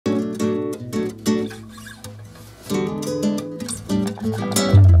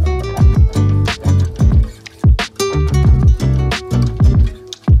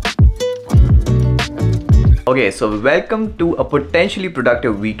Okay, so welcome to a potentially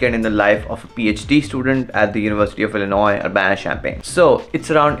productive weekend in the life of a PhD student at the University of Illinois, Urbana-Champaign. So it's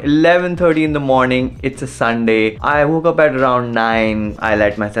around 11:30 in the morning. It's a Sunday. I woke up at around 9. I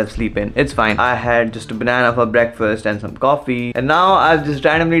let myself sleep in. It's fine. I had just a banana for breakfast and some coffee. And now I've just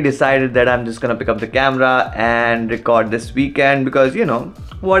randomly decided that I'm just gonna pick up the camera and record this weekend because, you know,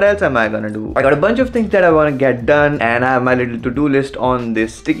 what else am I gonna do? I got a bunch of things that I wanna get done and I have my little to-do list on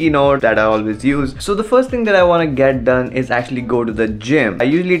this sticky note that I always use. So the first thing that I want to get done is actually go to the gym. I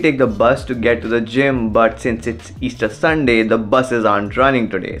usually take the bus to get to the gym, but since it's Easter Sunday, the buses aren't running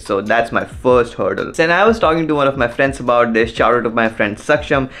today. So that's my first hurdle. And I was talking to one of my friends about this. Shout out to my friend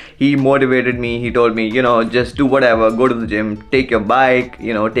Saksham. He motivated me. He told me, you know, just do whatever, go to the gym, take your bike,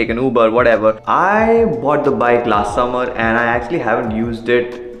 you know, take an Uber, whatever. I bought the bike last summer and I actually haven't used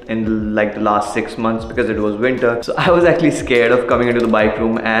it in like the last 6 months because it was winter. So I was actually scared of coming into the bike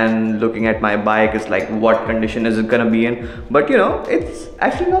room and looking at my bike. It's like, what condition is it gonna be in? But you know, it's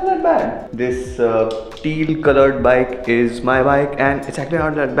actually not that bad. This teal colored bike is my bike and it's actually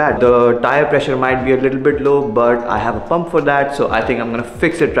not that bad. The tire pressure might be a little bit low, but I have a pump for that. So I think I'm gonna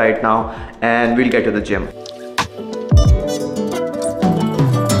fix it right now and we'll get to the gym.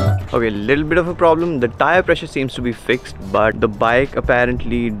 Okay, little bit of a problem. The tire pressure seems to be fixed, but the bike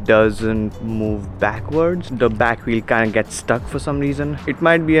apparently doesn't move backwards. The back wheel kind of gets stuck for some reason. It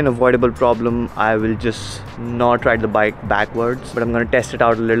might be an avoidable problem. I will just not ride the bike backwards, but I'm gonna test it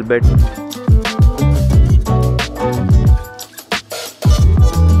out a little bit.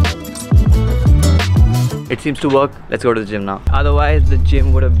 It seems to work. Let's go to the gym now. Otherwise, the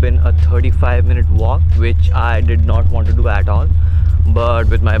gym would have been a 35-minute walk, which I did not want to do at all. But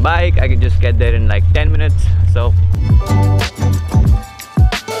with my bike, I can just get there in like 10 minutes. So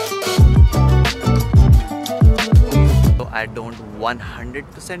I don't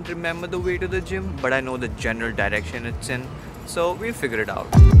 100% remember the way to the gym, but I know the general direction it's in. So we'll figure it out.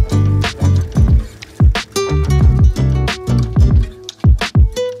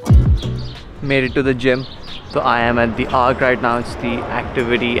 Made it to the gym. So I am at the ARC right now. It's the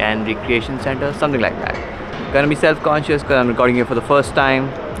Activity and Recreation Center, something like that. Gonna be self-conscious because I'm recording it for the first time,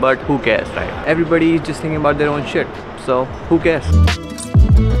 but who cares, right? Everybody is just thinking about their own shit, so who cares?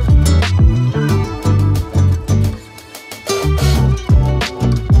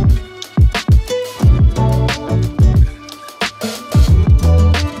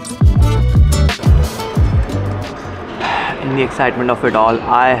 In the excitement of it all,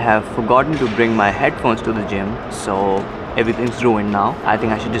 I have forgotten to bring my headphones to the gym, so everything's ruined now. I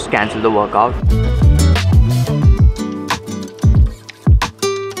think I should just cancel the workout.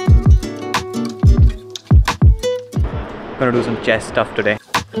 Gonna do some chest stuff today.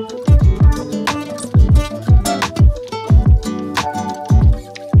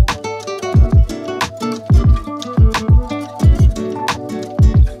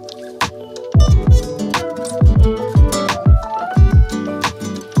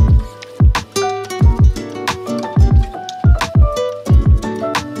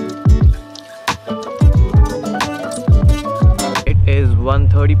 It is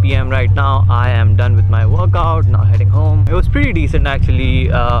 1:30 p.m. right now. I am done with my workout, now heading home. It was pretty decent actually.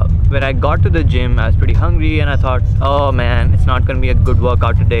 When I got to the gym, I was pretty hungry and I thought, oh man, it's not gonna be a good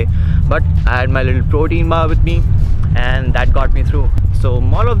workout today. But I had my little protein bar with me and that got me through. So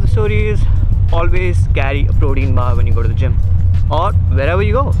moral of the story is, always carry a protein bar when you go to the gym. Or wherever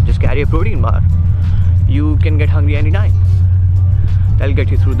you go, just carry a protein bar. You can get hungry anytime. That'll get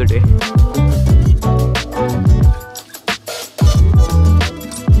you through the day.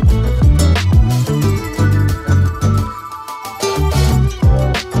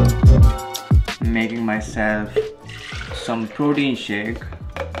 Making myself some protein shake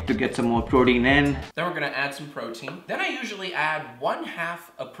to get some more protein in. Then we're gonna add some protein. Then I usually add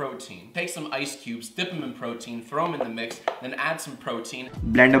 1/2 a protein. Take some ice cubes, dip them in protein, throw them in the mix, then add some protein.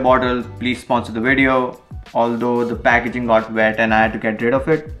 Blender bottle, please sponsor the video. Although the packaging got wet and I had to get rid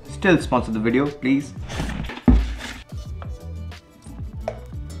of it, still sponsor the video, please.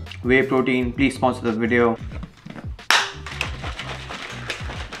 Whey protein, please sponsor the video.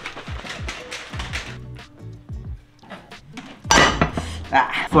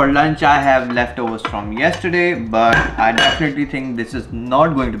 For lunch I have leftovers from yesterday, but I definitely think this is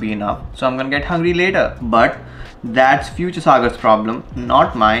not going to be enough, so I'm gonna get hungry later. But that's future Sagar's problem,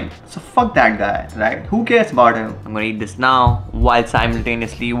 not mine. So fuck that guy, right? Who cares about him? I'm gonna eat this now while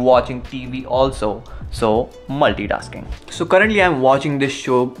simultaneously watching TV also. So multitasking. So currently I'm watching this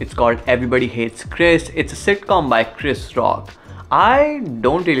show. It's called Everybody Hates Chris. It's a sitcom by Chris Rock. I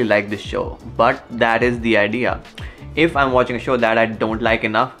don't really like this show, but that is the idea. if I'm watching a show that I don't like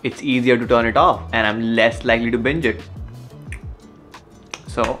enough, it's easier to turn it off and I'm less likely to binge it.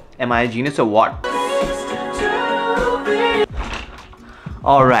 So, am I a genius or what?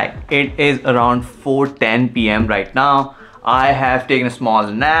 Alright, it is around 4:10 p.m. right now. I have taken a small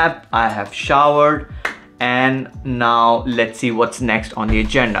nap, I have showered, and now let's see what's next on the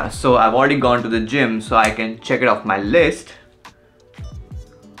agenda. So I've already gone to the gym, so I can check it off my list.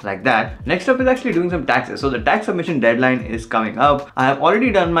 Like that. Next up is actually doing some taxes. So the tax submission deadline is coming up. I have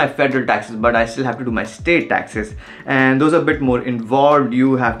already done my federal taxes, but I still have to do my state taxes, and those are a bit more involved.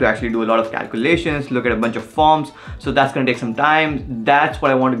 You have to actually do a lot of calculations, look at a bunch of forms, so that's gonna take some time. That's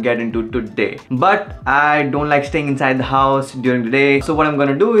what I want to get into today. But I don't like staying inside the house during the day, so what I'm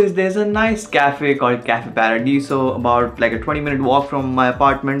gonna do is there's a nice cafe called Cafe Paradiso, about like a 20-minute walk from my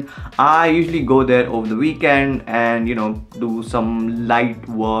apartment. I usually go there over the weekend and, you know, do some light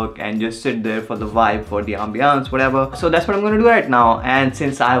work and just sit there for the vibe, for the ambiance, whatever. So that's what I'm gonna do right now. And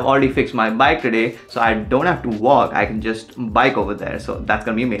since I've already fixed my bike today, so I don't have to walk, I can just bike over there. So that's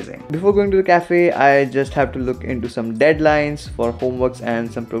gonna be amazing. Before going to the cafe, I just have to look into some deadlines for homeworks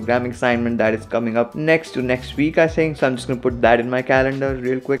and some programming assignment that is coming up next week, I think. So I'm just gonna put that in my calendar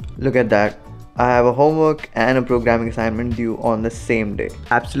real quick. Look at that. I have a homework and a programming assignment due on the same day.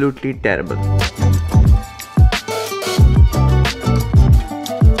 Absolutely terrible.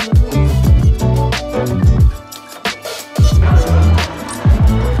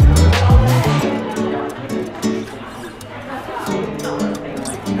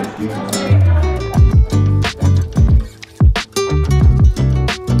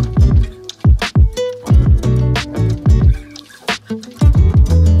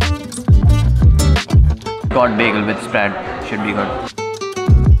 Got bagel with spread, should be good.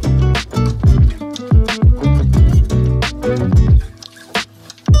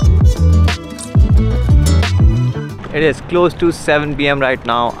 It is close to 7 p.m. right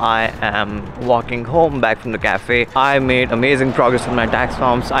now. I am walking home back from the cafe. I made amazing progress with my tax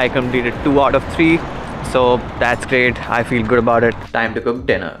forms. I completed 2 out of 3, so that's great. I feel good about it. Time to cook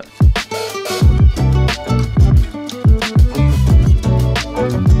dinner.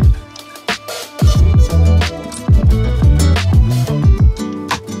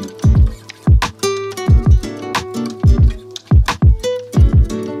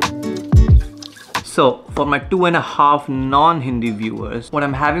 So for my 2.5 non-Hindi viewers, what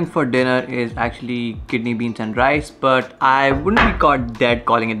I'm having for dinner is actually kidney beans and rice, but I wouldn't be caught dead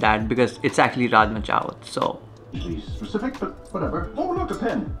calling it that because it's actually rajma chawal. So Be specific, but whatever. Oh, look, a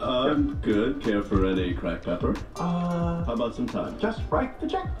pen. Good. Care for any cracked pepper? How about some time? Just write the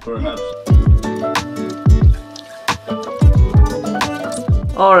check. Perhaps.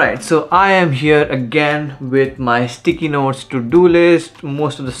 alright, so I am here again with my sticky notes to-do list.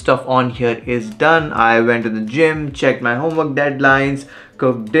 Most of the stuff on here is done. I went to the gym, checked my homework deadlines,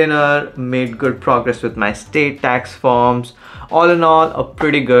 cooked dinner, made good progress with my state tax forms. All in all, a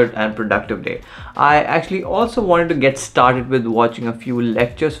pretty good and productive day. I actually also wanted to get started with watching a few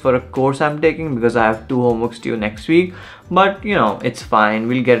lectures for a course I'm taking because I have 2 homeworks due next week. But you know, it's fine,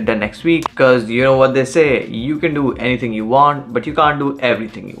 we'll get it done next week because you know what they say, you can do anything you want, but you can't do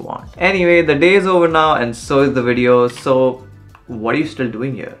everything you want. Anyway, the day is over now and so is the video, so what are you still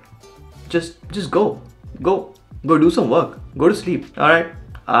doing here? Just go do some work, go to sleep. Alright,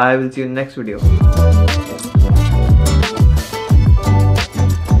 I will see you in the next video.